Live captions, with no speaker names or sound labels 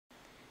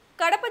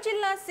కడప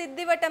జిల్లా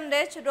సిద్దివటం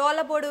రేంజ్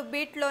రోలబోడు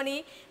బీట్లోని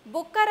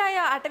బుక్కరాయ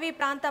అటవీ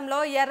ప్రాంతంలో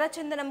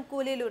ఎర్రచందనం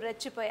కూలీలు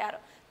రెచ్చిపోయారు.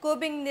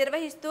 కూబింగ్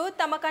నిర్వహిస్తూ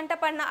తమ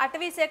కంటపడిన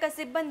అటవీశాఖ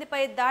సిబ్బందిపై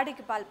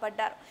దాడికి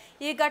పాల్పడ్డారు.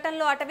 ఈ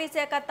ఘటనలో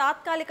అటవీశాఖ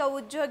తాత్కాలిక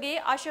ఉద్యోగి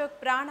అశోక్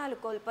ప్రాణాలు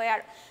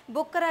కోల్పోయాడు.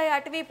 బుక్కరాయ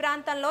అటవీ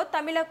ప్రాంతంలో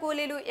తమిళ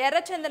కూలీలు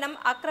ఎర్రచందనం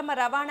అక్రమ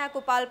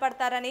రవాణాకు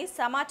పాల్పడతారని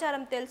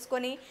సమాచారం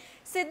తెలుసుకొని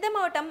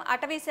సిద్ధమవటం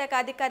అటవీశాఖ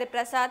అధికారి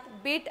ప్రసాద్,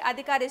 బీట్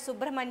అధికారి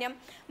సుబ్రహ్మణ్యం,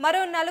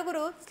 మరో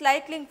 4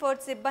 స్లైక్లింగ్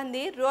ఫోర్స్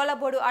సిబ్బంది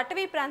రోలబోడు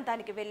అటవీ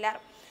ప్రాంతానికి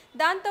వెళ్లారు.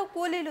 దాంతో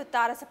కూలీలు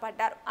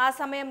తారసపడ్డారు. ఆ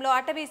సమయంలో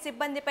అటవీ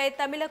సిబ్బందిపై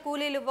తమిళ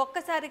కూలీలు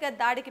ఒక్కసారిగా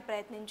దాడికి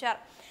ప్రయత్నించారు.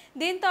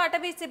 దీంతో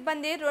అటవీ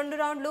సిబ్బంది 2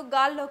 రౌండ్లు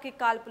గాల్లోకి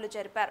కాల్పులు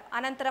జరిపారు.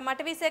 అనంతరం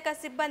అటవీశాఖ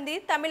సిబ్బంది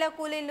తమిళ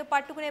కూలీలను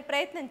పట్టుకునే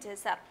ప్రయత్నం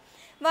చేశారు.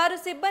 వారు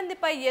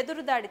సిబ్బందిపై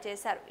ఎదురుదాడి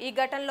చేశారు. ఈ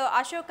ఘటనలో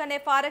అశోక్ అనే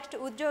ఫారెస్ట్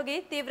ఉద్యోగి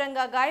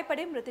తీవ్రంగా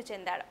గాయపడి మృతి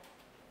చెందాడు.